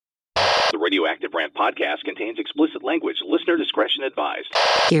Radioactive Rant podcast contains explicit language. Listener discretion advised.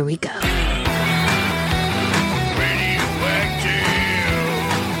 Here we go.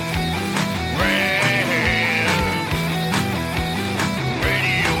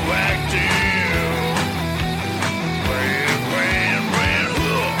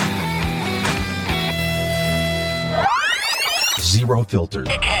 Zero filter,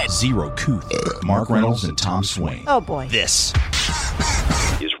 zero couth. Mark Reynolds and Tom Swain. Oh, boy. This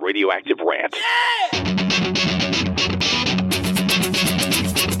is Radioactive Rant.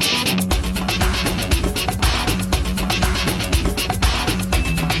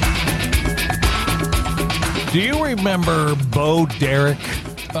 Do you remember Bo Derek?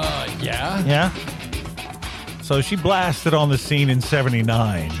 Yeah. Yeah? So she blasted on the scene in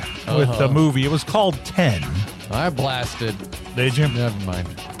 79 with the movie. It was called 10. I blasted. Did you? Never mind.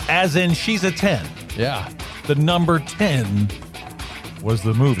 As in, she's a 10. Yeah. The number 10 was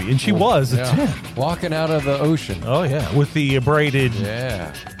the movie. And she was a 10. Walking out of the ocean. Oh, yeah. With the braided.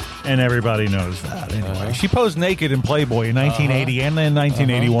 Yeah. And everybody knows that. Anyway, she posed naked in Playboy in 1980 and then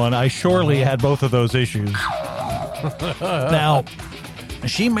 1981. I surely had both of those issues. Now,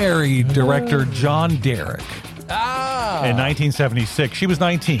 she married director John Derek. In 1976. She was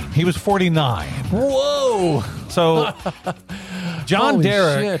 19. He was 49. Whoa. So, John Holy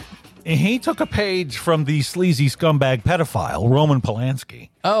Derek, shit. he took a page from the sleazy scumbag pedophile, Roman Polanski.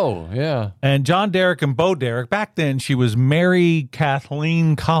 Oh, yeah. And John Derek and Bo Derek, back then she was Mary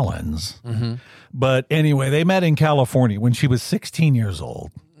Kathleen Collins. Mm-hmm. But anyway, they met in California when she was 16 years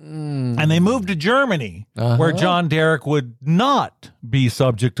old. And they moved to Germany, where John Derek would not be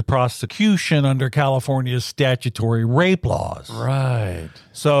subject to prosecution under California's statutory rape laws. Right.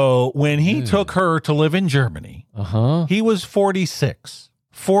 So when he took her to live in Germany, he was 46.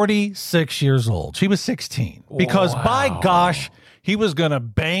 46 years old. She was 16. Because by gosh, he was going to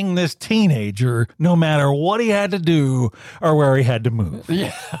bang this teenager no matter what he had to do or where he had to move.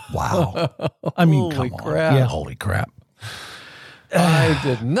 Yeah. Wow. I mean, Holy come on. crap. Yeah, holy crap. I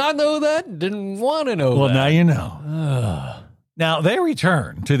did not know that. Didn't want to know that. Well, now you know. Now, they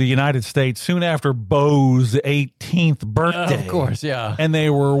returned to the United States soon after Bo's 18th birthday. Of course, yeah. And they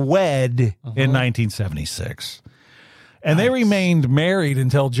were wed in 1976. And they remained married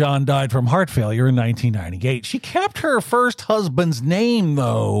until John died from heart failure in 1998. She kept her first husband's name,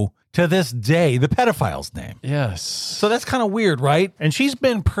 though, to this day, the pedophile's name. Yes. So that's kind of weird, right? And she's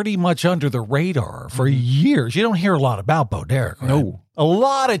been pretty much under the radar for years. You don't hear a lot about Bo Derek, right? No. A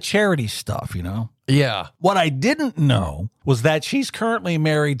lot of charity stuff, you know? Yeah. What I didn't know was that she's currently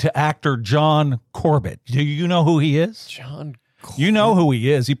married to actor John Corbett. Do you know who he is? John Corbett. You know who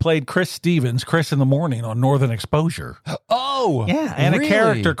he is. He played Chris Stevens, Chris in the Morning on Northern Exposure. Oh. Yeah, and really? a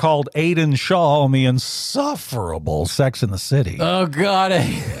character called Aidan Shaw on the insufferable Sex in the City. Oh, God.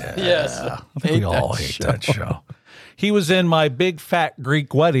 Yes. I think we all hate that show. He was in My Big Fat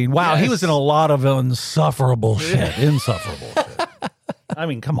Greek Wedding. Wow, he was in a lot of insufferable shit. Insufferable shit. I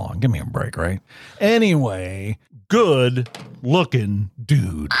mean, come on, give me a break, right? Anyway, good looking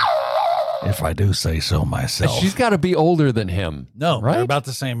dude, if I do say so myself. She's got to be older than him. No, right? they're about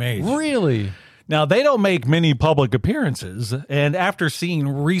the same age. Really? Now, they don't make many public appearances, and after seeing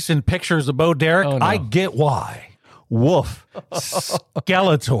recent pictures of Bo Derek, I get why. Woof.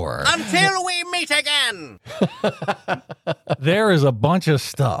 Skeletor. Until we meet again. There is a bunch of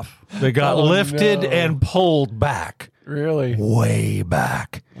stuff that got lifted and pulled back. Really? Way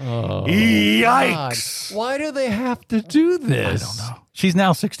back. Oh, Yikes. God. Why do they have to do this? I don't know. She's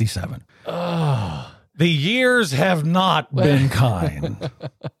now 67. The years have not been kind.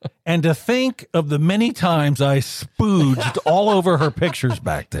 And to think of the many times I spooged all over her pictures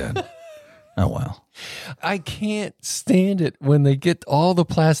back then. Oh, well. I can't stand it when they get all the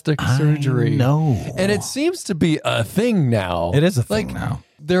plastic surgery. No. And it seems to be a thing now. It is a thing now.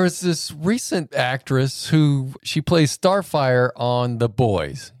 There was this recent actress who she plays Starfire on The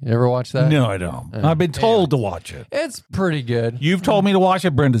Boys. You ever watch that? No, I don't. I've been told to watch it. It's pretty good. You've told me to watch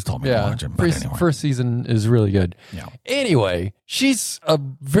it. Brenda's told me to watch it. But anyway. First season is really good. Yeah. Anyway, she's a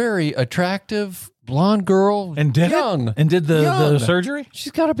very attractive blonde girl. And did young. it? And did the surgery?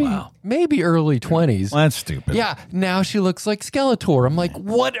 She's got to be maybe early 20s. Well, that's stupid. Yeah. Now she looks like Skeletor. I'm like,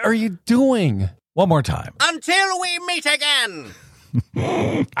 what are you doing? One more time. Until we meet again.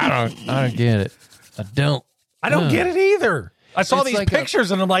 I don't get it. I don't get it either. I saw It's these like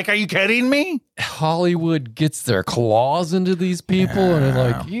pictures and I'm like, are you kidding me? Hollywood gets their claws into these people and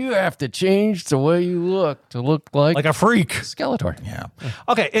they're like, you have to change the way you look to look like a freak. Skeletor. Yeah.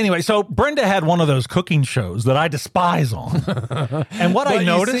 Okay, anyway, so Brenda had one of those cooking shows that I despise on. And what I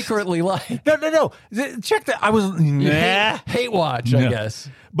noticed... You secretly like. No. Check that. I was... Hate watch, I guess.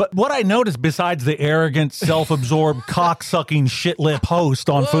 But what I noticed, besides the arrogant, self-absorbed, cock-sucking, shit-lip host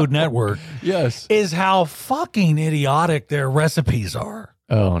on Food Network, Yes. is how fucking idiotic their recipes are.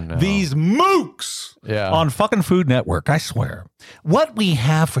 Oh, no. These mooks on fucking Food Network, I swear. What we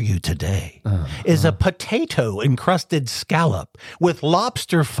have for you today is a potato-encrusted scallop with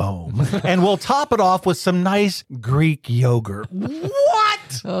lobster foam, and we'll top it off with some nice Greek yogurt.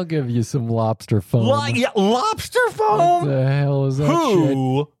 What? I'll give you some lobster foam. Lobster foam? What the hell is that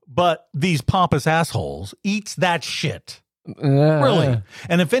Who, but these pompous assholes, eats that shit? shit? Really?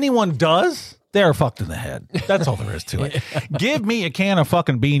 And if anyone does, they're fucked in the head. That's all there is to it. Give me a can of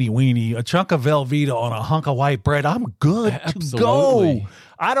fucking Beanie Weenie, a chunk of Velveeta on a hunk of white bread. I'm good to go.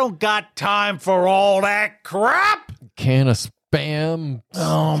 I don't got time for all that crap. Can of Spam.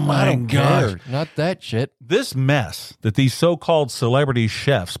 Oh my I don't gosh. care. Not that shit. This mess that these so-called celebrity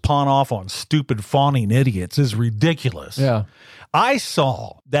chefs pawn off on stupid fawning idiots is ridiculous. Yeah. I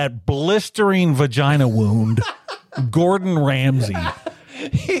saw that blistering vagina wound, Gordon Ramsay.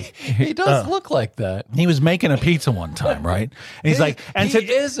 He does look like that. He was making a pizza one time, right? And he's like, and he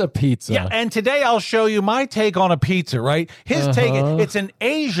is a pizza. yeah, and today I'll show you my take on a pizza, right? His take, it's an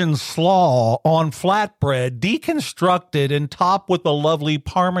Asian slaw on flatbread, deconstructed and topped with a lovely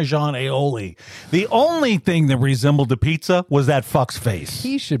Parmesan aioli. The only thing that resembled the pizza was that fuck's face.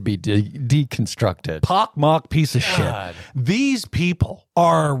 He should be deconstructed. Pock-mock piece of God. shit. These people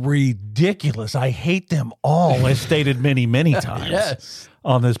are ridiculous. I hate them all, as stated many, many times Yes.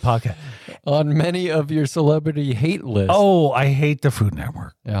 on this podcast. On many of your celebrity hate lists. Oh, I hate the Food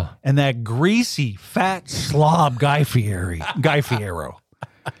Network. Yeah. And that greasy, fat slob Guy Fiero.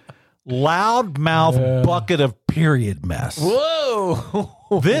 Loudmouth bucket of period mess. Whoa.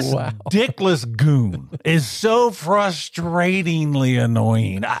 This Wow. dickless goon is so frustratingly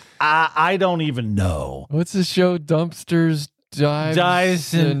annoying. I don't even know. What's the show? Dumpsters,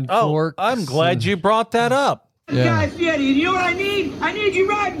 dives and forks. I'm glad you brought that up. Yeah. Guy Fieri, you know what I need? I need you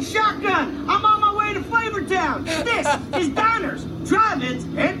riding shotgun. I'm on my way to Flavortown. This is Diners, Drive-Ins,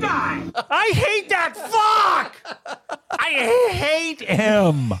 and Dine. I hate that fuck! I hate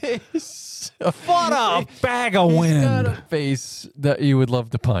him. What a bag of He's got wind. a face that you would love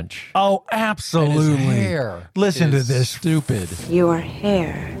to punch. Oh, And absolutely. his hair Listen to is this. Stupid. Your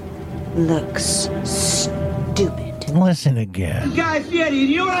hair looks stupid. Listen again. Guy Fieri,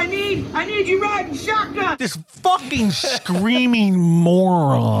 you know what I need? I need you riding shotgun. This fucking screaming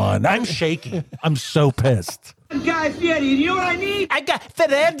moron. I'm shaking. I'm so pissed. Guy Fieri, you know what I need? I got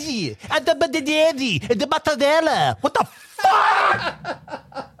Ferretti and the Daddy and the Battadella. What the fuck?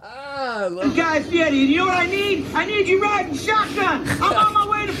 Guy Fieri, you know what I need? I need you riding shotgun. I'm on my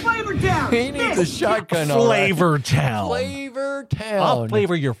way to Flavortown. He needs a This shotgun. all right. Flavor Town. Flavor Town. I'll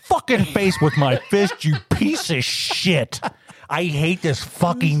flavor your fucking face with my fist, you piece of shit. I hate this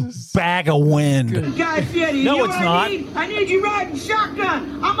fucking bag of wind. Guy Fieri, No, you know it's what not. I need? I need you riding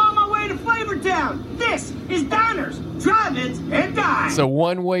shotgun. I'm on my way to Flavortown. This is Diners, Drive-Ins, and Dine. It's a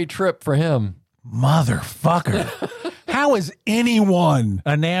one-way trip for him. Motherfucker. How is anyone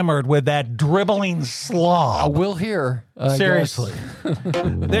enamored with that dribbling slob? We'll hear. I Seriously.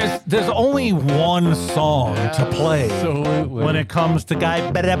 guess. There's only one song to play Absolutely. when it comes to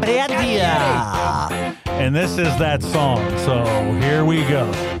Guy Bradia. And this is that song. So here we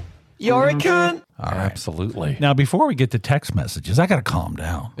go. You're a cunt. All right. Absolutely. Now, before we get to text messages, I got to calm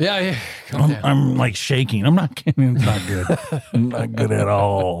down. Yeah. Calm down. I'm like shaking. I'm not kidding. It's not good. I'm not good at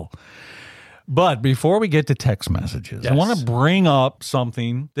all. But before we get to text messages, I want to bring up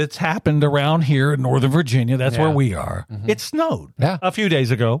something that's happened around here in Northern Virginia. That's where we are. It snowed a few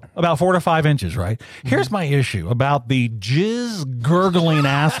days ago, about 4 to 5 inches, right? Here's my issue about the jizz gurgling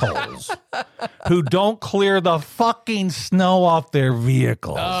assholes who don't clear the fucking snow off their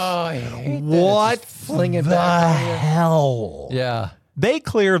vehicles. Oh, I hate that. What Just fling it the back on you. hell? Yeah. They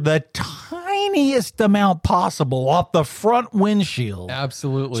clear the tiniest amount possible off the front windshield.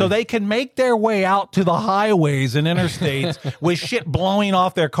 Absolutely. So they can make their way out to the highways and interstates with shit blowing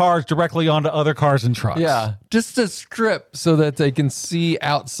off their cars directly onto other cars and trucks. Yeah, just a strip so that they can see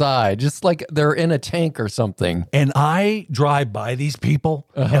outside, just like they're in a tank or something. And I drive by these people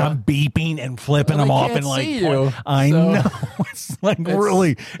and I'm beeping and flipping Well, them they off can't and like, see you, I so- know. It's like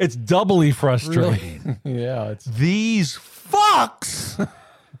really, it's doubly frustrating. Yeah, it's These fucks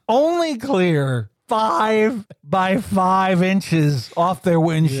only clear 5 by 5 inches off their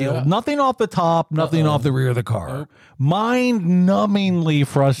windshield. Yeah. Nothing off the top, nothing off the rear of the car. Mind-numbingly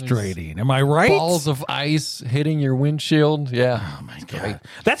frustrating. Am I right? Balls of ice hitting your windshield. Yeah. Oh, my God.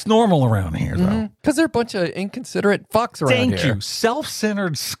 That's normal around here, though. Because they're a bunch of inconsiderate fucks around Thank here. you.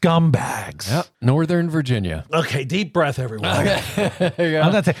 Self-centered scumbags. Yep. Northern Virginia. Okay, deep breath, everyone. Yeah.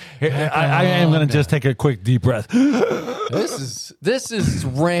 I'm gonna take. I am gonna just take a quick deep breath. This is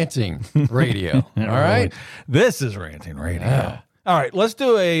ranting radio. All right. This is ranting radio. All right, let's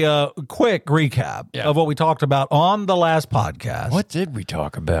do a quick recap of what we talked about on the last podcast. What did we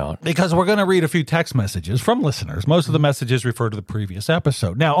talk about? Because we're going to read a few text messages from listeners. Most of the messages refer to the previous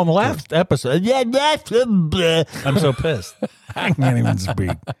episode. Now, on the last episode, I'm so pissed. I can't even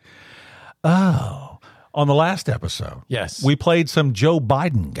speak. Oh. On the last episode, Yes. we played some Joe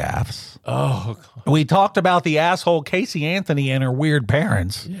Biden gaffes. Oh, We talked about the asshole Casey Anthony and her weird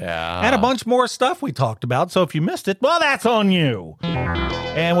parents. yeah. And a bunch more stuff we talked about. So if you missed it, well, that's on you.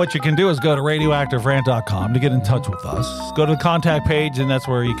 And what you can do is go to radioactiverant.com to get in touch with us. Go to the contact page, and that's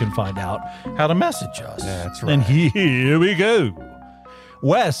where you can find out how to message us. That's And here we go.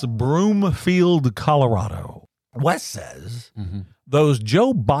 Wes, Broomfield, Colorado. Wes says, those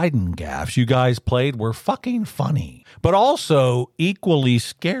Joe Biden gaffes you guys played were fucking funny, but also equally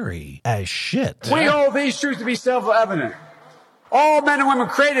scary as shit. We hold these truths to be self-evident. All men and women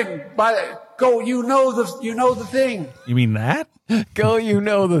created by go. You know the thing. You mean that? Go, you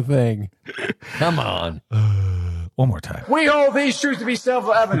know the thing. Come on. One more time. We hold these truths to be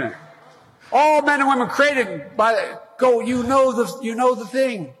self-evident. All men and women created by go. You know the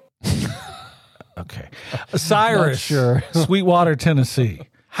thing. Okay. Cyrus, sure. Sweetwater, Tennessee.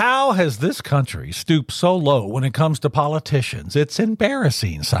 How has this country stooped so low when it comes to politicians? It's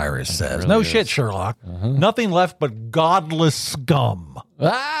embarrassing, Cyrus says. really No is. shit, Sherlock. Nothing left but godless scum.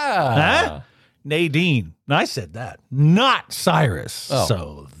 Ah. Huh? Nadine. I said that. Not Cyrus. Oh.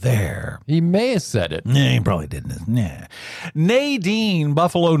 So there. He may have said it. Nah, he probably didn't. Nah. Nadine,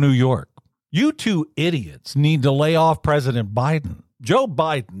 Buffalo, New York. You two idiots need to lay off President Biden. Joe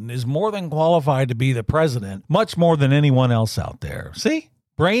Biden is more than qualified to be the president, much more than anyone else out there. See?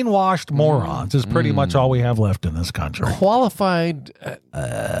 Brainwashed morons is pretty much all we have left in this country. Qualified.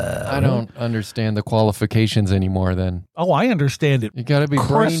 I don't understand the qualifications anymore then. Oh, I understand it. You got to be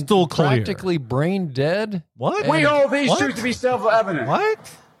Crystal clear. practically brain dead. What? We hold these What? truths to be self-evident.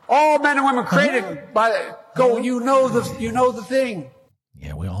 What? All men and women created by go. You know the thing.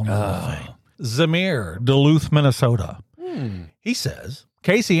 Yeah, we all know the thing. Zamir, Duluth, Minnesota. He says,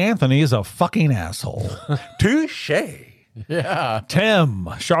 Casey Anthony is a fucking asshole. Touche. Yeah. Tim,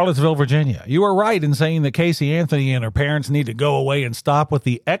 Charlottesville, Virginia. You were right in saying that Casey Anthony and her parents need to go away and stop with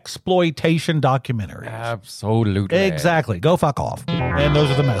the exploitation documentaries. Absolutely. Exactly. Go fuck off. And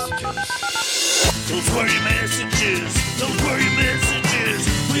those are the messages. Those were your messages. Those were your messages.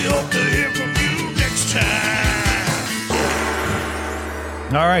 We hope to hear from you next time.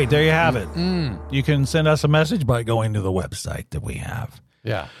 All right, there you have it. You can send us a message by going to the website that we have.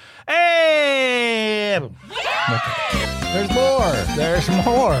 Yeah. Hey! There's more. There's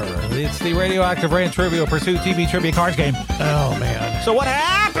more. It's the Radioactive Rant Trivial Pursuit TV Trivia Cards game. Oh, man. So what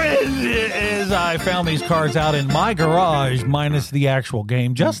happened is I found these cards out in my garage, minus the actual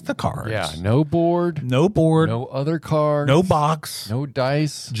game, just the cards. Yeah. No board. No board, No other cards. no box, No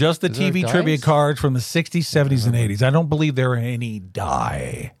dice. just the Is there TV dice? trivia cards from the 60s, 70s, and 80s. I don't believe there are any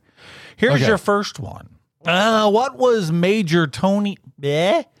die. Here's Okay. your first one. What was Major Tony...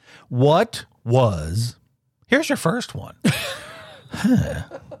 What was... Here's your first one.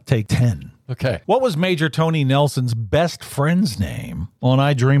 Take 10. Okay. What was Major Tony Nelson's best friend's name on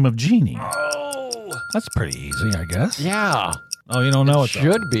I Dream of Jeannie? Oh. That's pretty easy, I guess. Yeah. Oh, you don't know it, though.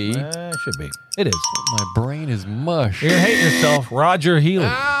 Should be. Should be. It is. My brain is mush. You're going to hate yourself. Roger Healy.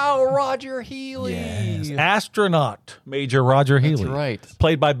 Ow, Roger Healy. Yes. Astronaut, Major Roger Healy. right.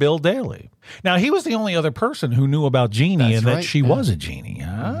 Played by Bill Daly. Now, he was the only other person who knew about Jeannie That's and that right, she yeah. was a genie.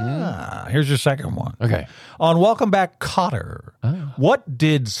 Here's your second one. Okay. On Welcome Back, Kotter, what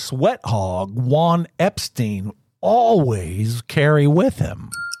did Sweat Hog Juan Epstein always carry with him?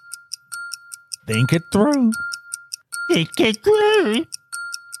 Think it through. Think it through.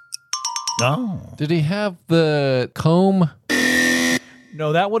 No. Did he have the comb?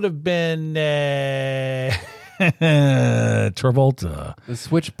 No, that would have been Travolta. The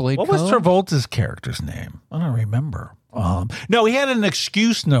switchblade What comb? was Travolta's character's name? I don't remember. No, he had an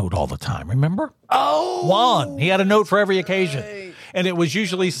excuse note all the time. Remember? Oh. Juan. He had a note for every occasion. And it was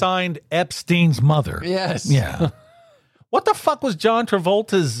usually signed Epstein's mother. Yes. Yeah. What the fuck was John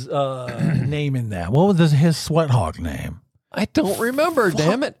Travolta's name in that? What was his sweat hog name? I don't remember,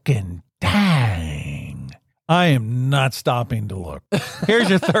 damn it. Fucking dang. I am not stopping to look. Here's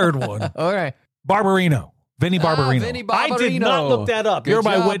your third one. All right. Barbarino. Vinny Barbarino. Vinny I did not Barbarino. look that up. Good You're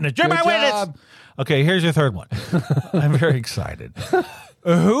my job. witness. You're Good my witness. job. Okay, here's your third one. I'm very excited.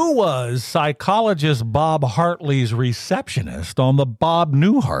 Who was psychologist Bob Hartley's receptionist on the Bob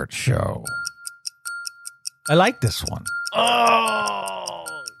Newhart show? I like this one. Oh.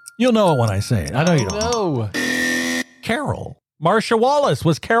 You'll know it when I say it. I know you don't. No. Carol. Marcia Wallace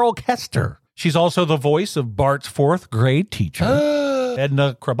was Carol Kester. She's also the voice of Bart's fourth grade teacher,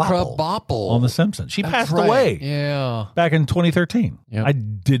 Edna Krabappel, on The Simpsons. She passed away back in 2013. Yep. I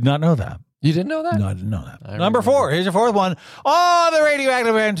did not know that. You didn't know that? No, I didn't know that. Number 4. Here's your fourth one. Oh, the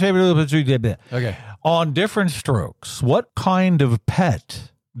radioactive antimatter. Okay. On Different Strokes, what kind of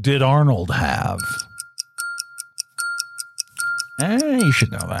pet did Arnold have? You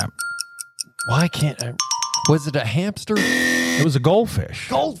should know that. Why can't I? Was it a hamster? It was a goldfish.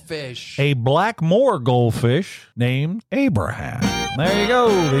 Goldfish. A Blackmore goldfish named Abraham. There you go.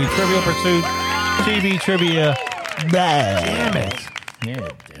 The Trivial Pursuit TV trivia. Damn it. Yeah,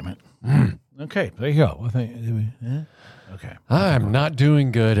 damn it. Okay, there you go. Okay. I'm not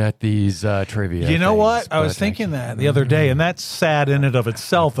doing good at these trivia. You know things, what? I was but thinking that the other day, and that's sad in and of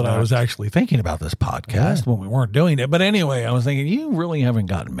itself that I was actually thinking about this podcast when we weren't doing it. But anyway, I was thinking, you really haven't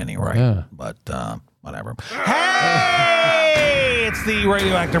gotten many right. Yeah. But whatever. Hey! It's the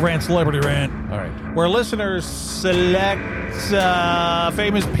Radioactive Rant Celebrity Rant. All right. Where listeners select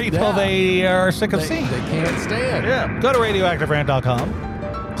famous people they are sick of seeing. They can't stand. Yeah. Go to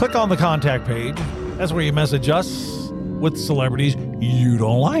radioactiverant.com. Click on the contact page. That's where you message us with celebrities you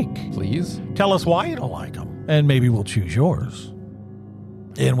don't like. Please. Tell us why you don't like them, and maybe we'll choose yours.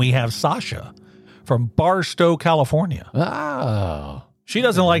 And we have Sasha from Barstow, California. Oh. She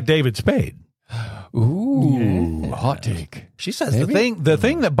doesn't like David Spade. Ooh, hot take. She says the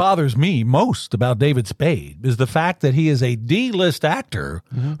thing that bothers me most about David Spade is the fact that he is a D-list actor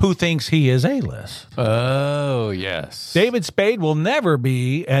who thinks he is A-list. Oh, yes. David Spade will never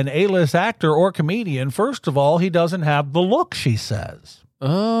be an A-list actor or comedian. First of all, he doesn't have the look, she says.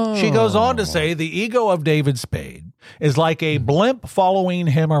 Oh. She goes on to say the ego of David Spade is like a blimp following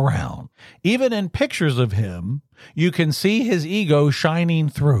him around. Even in pictures of him, you can see his ego shining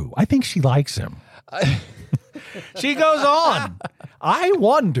through. I think she likes him. She goes on. I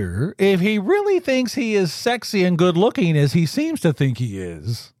wonder if he really thinks he is sexy and good looking as he seems to think he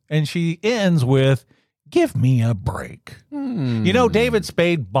is. And she ends with, give me a break. You know, David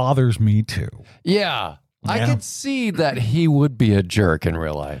Spade bothers me too. Yeah. I could see that he would be a jerk in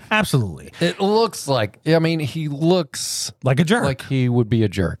real life. Absolutely. It looks like, I mean, he looks like a jerk. Like he would be a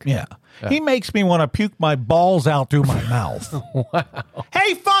jerk. Yeah. He makes me want to puke my balls out through my mouth. Wow.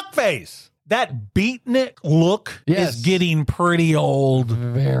 Hey, fuckface. That beatnik look is getting pretty old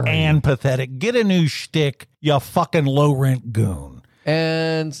and pathetic. Get a new shtick, you fucking low-rent goon.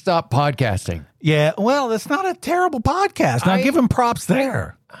 And stop podcasting. Yeah, well, it's not a terrible podcast. Now, give him props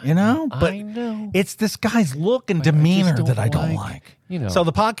there, you know? But I know. it's this guy's look and demeanor that I don't like. You know. So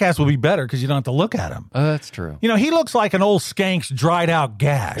the podcast will be better because you don't have to look at him. That's true. You know, he looks like an old skank's dried out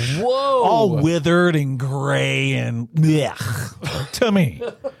gash. Whoa. All withered and gray and blech, to me.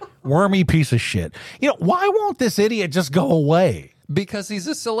 Wormy piece of shit. You know, why won't this idiot just go away? Because he's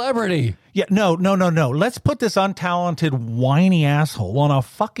a celebrity. Yeah, no. Let's put this untalented, whiny asshole on a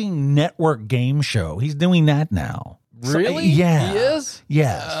fucking network game show. He's doing that now. Really? Yeah. He is?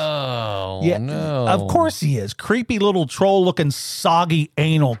 Yes. Oh, yeah, no. Of course he is. Creepy little troll-looking soggy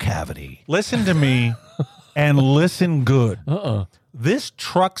anal cavity. Listen to me and listen good. This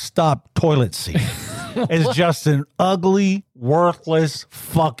truck stop toilet seat is just an ugly, worthless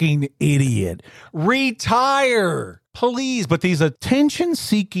fucking idiot. Retire, please. But these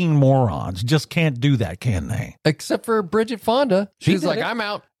attention-seeking morons just can't do that, can they? Except for Bridget Fonda. She's did like, it. I'm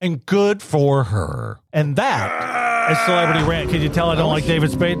out. And good for her. And that is Celebrity Rant. Can you tell I don't like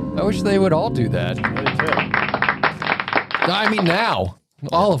David Spade? I wish they would all do that. I mean, now.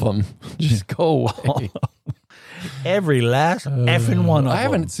 All of them. Just go away. Every last effing one of I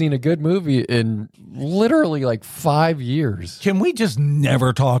haven't them. seen a good movie in literally like 5 years. Can we just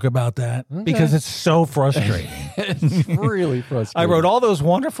never talk about that? Because it's so frustrating. It's really frustrating. I wrote all those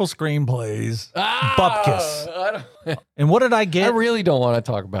wonderful screenplays. Bupkis. And what did I I get? really don't want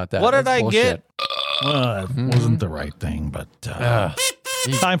to talk about that. What did That's I bullshit. get? Well, it wasn't the right thing, but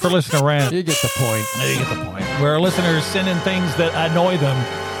time for listener rant. You get the point. You get the point. Where listeners send in things that annoy them.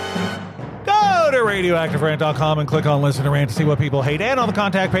 Go to radioactiverant.com and click on Listen to Rant to see what people hate. And on the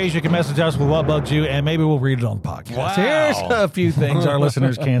contact page, you can message us with what bugs you, and maybe we'll read it on the podcast. Wow. Here's a few things our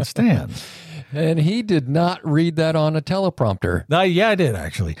listeners can't stand. And he did not read that on a teleprompter. Yeah, I did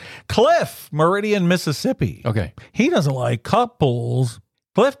actually. Cliff, Meridian, Mississippi. Okay. He doesn't like couples.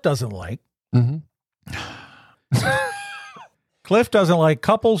 Cliff doesn't like. Cliff doesn't like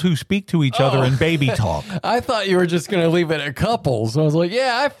couples who speak to each other in baby talk. I thought you were just going to leave it at couples. I was like,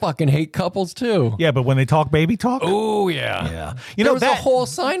 yeah, I fucking hate couples too. Yeah, but when they talk baby talk. Oh, yeah. Yeah. There was a whole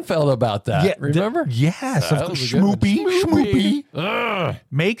Seinfeld about that. Yeah, remember? Yes. That was a good one. Schmoopy. Ugh.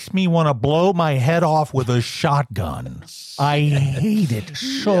 Makes me want to blow my head off with a shotgun. I hate it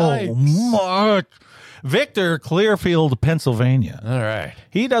so much. Victor, Clearfield, Pennsylvania. All right.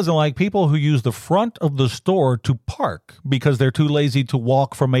 He doesn't like people who use the front of the store to park because they're too lazy to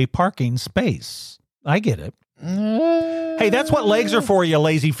walk from a parking space. I get it. Hey, that's what legs are for, you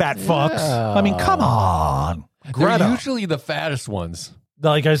lazy fat fucks. I mean, come on. Greta. They're usually the fattest ones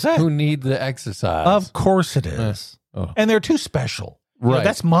Like I said. who need the exercise. Of course it is. Oh. And they're too special. You know, Right.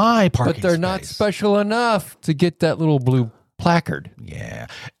 that's my parking But they're not space. special enough to get that little blue placard. Yeah.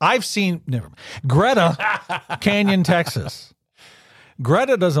 I've seen, never mind. Greta, Canyon, Texas.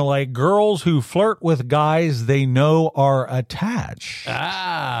 Greta doesn't like girls who flirt with guys they know are attached.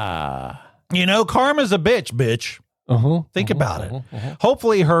 Ah. You know, karma's a bitch. Think about it.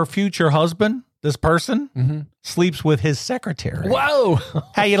 Hopefully her future husband, this person, sleeps with his secretary. Whoa.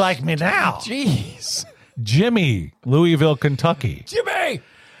 How you like me now? Jeez. Jimmy, Louisville, Kentucky. Jimmy.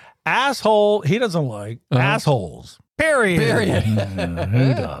 Asshole, he doesn't like assholes. Period.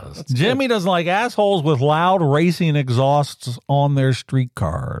 Who does? Jimmy doesn't like assholes with loud racing exhausts on their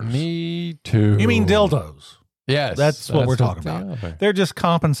streetcars. Me too. You mean dildos? Yes. That's what we're talking about. They're just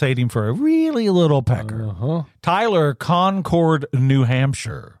compensating for a really little pecker. Tyler, Concord, New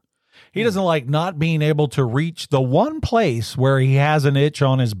Hampshire. He doesn't like not being able to reach the one place where he has an itch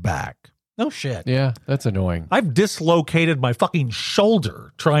on his back. No shit. Yeah, that's annoying. I've dislocated my fucking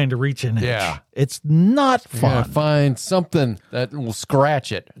shoulder trying to reach an itch. Yeah. It's not You gotta fun. find something that will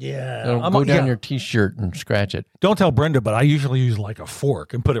scratch it. Yeah. It'll go down your t-shirt and scratch it. Don't tell Brenda, but I usually use like a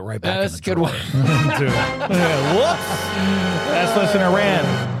fork and put it right back That's a in the good one. Yeah, whoops. That's listener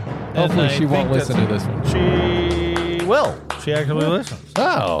Rand. Hopefully And I she won't think listen to this one. She will. She actually listens.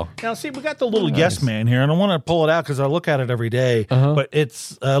 Oh. Now, see, we got the little yes man here, and I want to pull it out because I look at it every day. But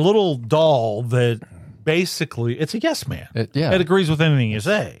it's a little doll that basically, it's a yes man. It agrees with anything you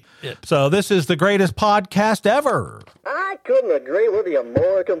say. So this is the greatest podcast ever. I couldn't agree with you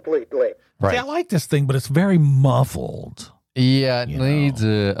more completely. Right. See, I like this thing, but it's very muffled. Yeah, it needs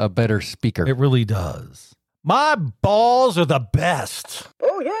a better speaker. It really does. My balls are the best.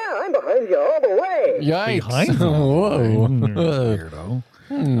 Oh, yeah, I'm behind you all the way. Yikes. Behind you. Whoa. Weirdo.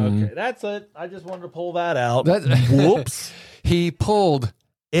 Okay, that's it. I just wanted to pull that out. Whoops. He pulled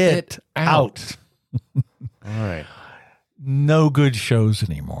it out. All right. No good shows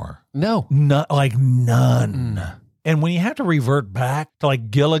anymore. No. Not like none. And when you have to revert back to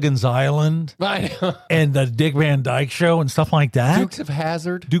like Gilligan's Island I know. and the Dick Van Dyke Show and stuff like that. Dukes of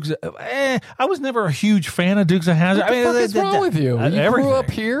Hazzard. I was never a huge fan of Dukes of Hazzard. What the fuck is wrong with you? You grew everything.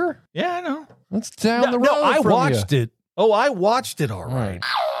 up here? Yeah, I know. That's down the road. No, I from watched you. it. Oh, I watched it all right.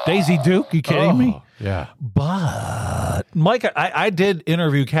 Daisy Duke, you kidding me? Yeah. But Mike, I did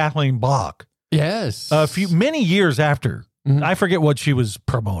interview Kathleen Bach Yes. many years after. I forget what she was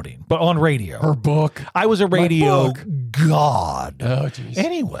promoting, but on radio. Her book. I was a radio book. god. Oh, jeez.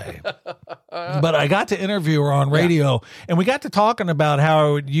 Anyway, but I got to interview her on radio, and we got to talking about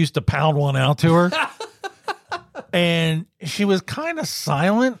how I used to pound one out to her. And she was kind of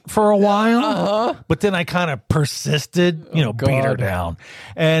silent for a while, but then I kind of persisted, beat her God. down.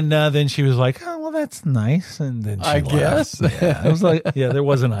 And then she was like, "Oh, well, that's nice." And then she I left. guess. Yeah, I was like, "Yeah, there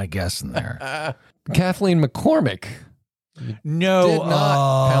was an I guess in there." Kathleen McCormick. No, Did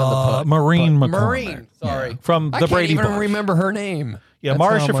not pound the putt. Maureen But- McCormick. Maureen, sorry. Yeah, from the I can't Brady even Bunch. remember her name. Yeah, That's how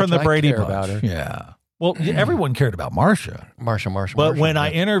Marsha from much the I Brady care Bunch. about her. Yeah. Well, everyone cared about Marsha. Marsha. But when I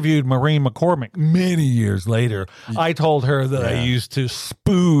interviewed Maureen McCormick many years later, I told her that I used to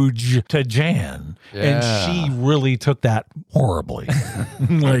spooge to Jan. And she really took that horribly.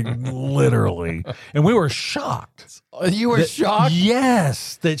 Like, literally. And we were shocked. You were shocked?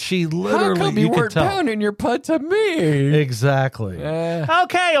 Yes, that she literally, How come you could weren't tell. pounding your putt to me? Exactly.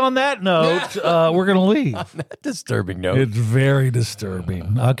 Okay, on that note, we're going to leave. That disturbing note. It's very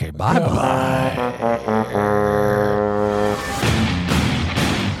disturbing. Okay, bye-bye.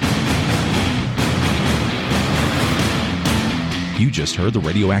 You just heard the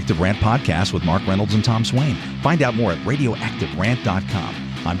Radioactive Rant podcast with Mark Reynolds and Tom Swain. Find out more at radioactiverant.com.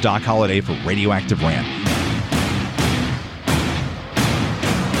 I'm Doc Holliday for Radioactive Rant.